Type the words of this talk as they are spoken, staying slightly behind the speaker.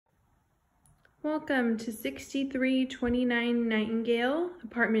Welcome to 6329 Nightingale,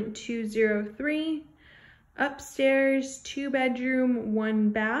 apartment 203. Upstairs, 2-bedroom, 1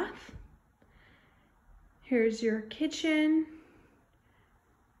 bath. Here's your kitchen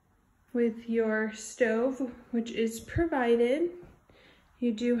with your stove, which is provided.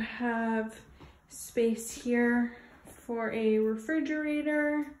 You do have space here for a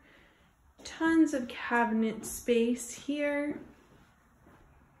refrigerator, tons of cabinet space here.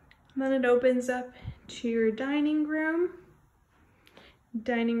 Then it opens up to your dining room.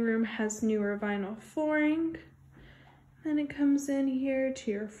 Dining room has newer vinyl flooring. Then it comes in here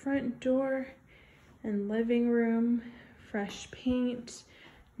to your front door and living room, fresh paint,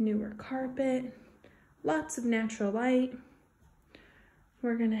 newer carpet, lots of natural light.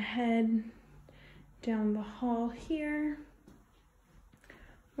 We're gonna head down the hall here,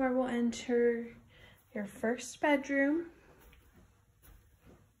 where we'll enter your first bedroom.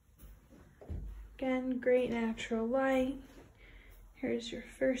 Again, great natural light. Here's your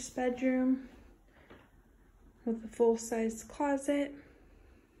first bedroom with a full-size closet.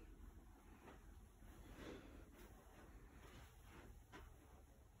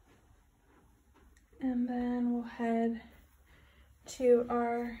 And then we'll head to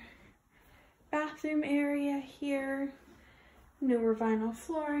our bathroom area here. Newer vinyl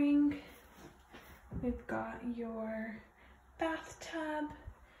flooring. We've got your bathtub.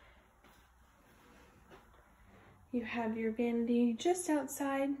 You have your vanity just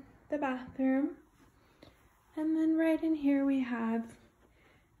outside the bathroom. And then right in here we have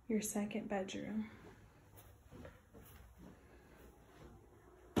your second bedroom.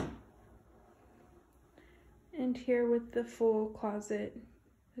 And here with the full closet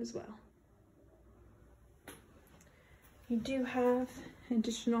as well. You do have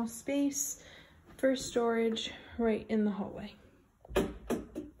additional space for storage right in the hallway.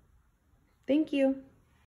 Thank you.